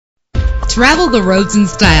Travel the roads in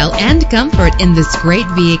style and comfort in this great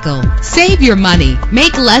vehicle. Save your money.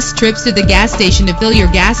 Make less trips to the gas station to fill your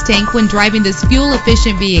gas tank when driving this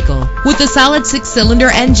fuel-efficient vehicle. With a solid 6-cylinder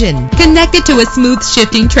engine connected to a smooth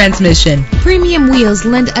shifting transmission, premium wheels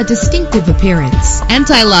lend a distinctive appearance.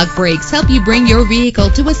 Anti-lock brakes help you bring your vehicle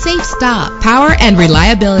to a safe stop. Power and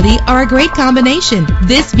reliability are a great combination.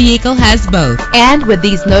 This vehicle has both. And with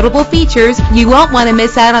these notable features, you won't want to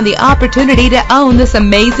miss out on the opportunity to own this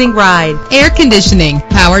amazing ride. Air conditioning,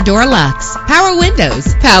 power door locks, power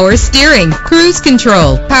windows, power steering, cruise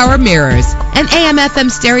control, power mirrors, an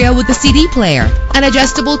AM/FM stereo with a CD player, an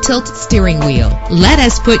adjustable tilt steering wheel. Let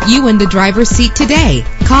us put you in the driver's seat today.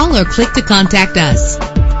 Call or click to contact us.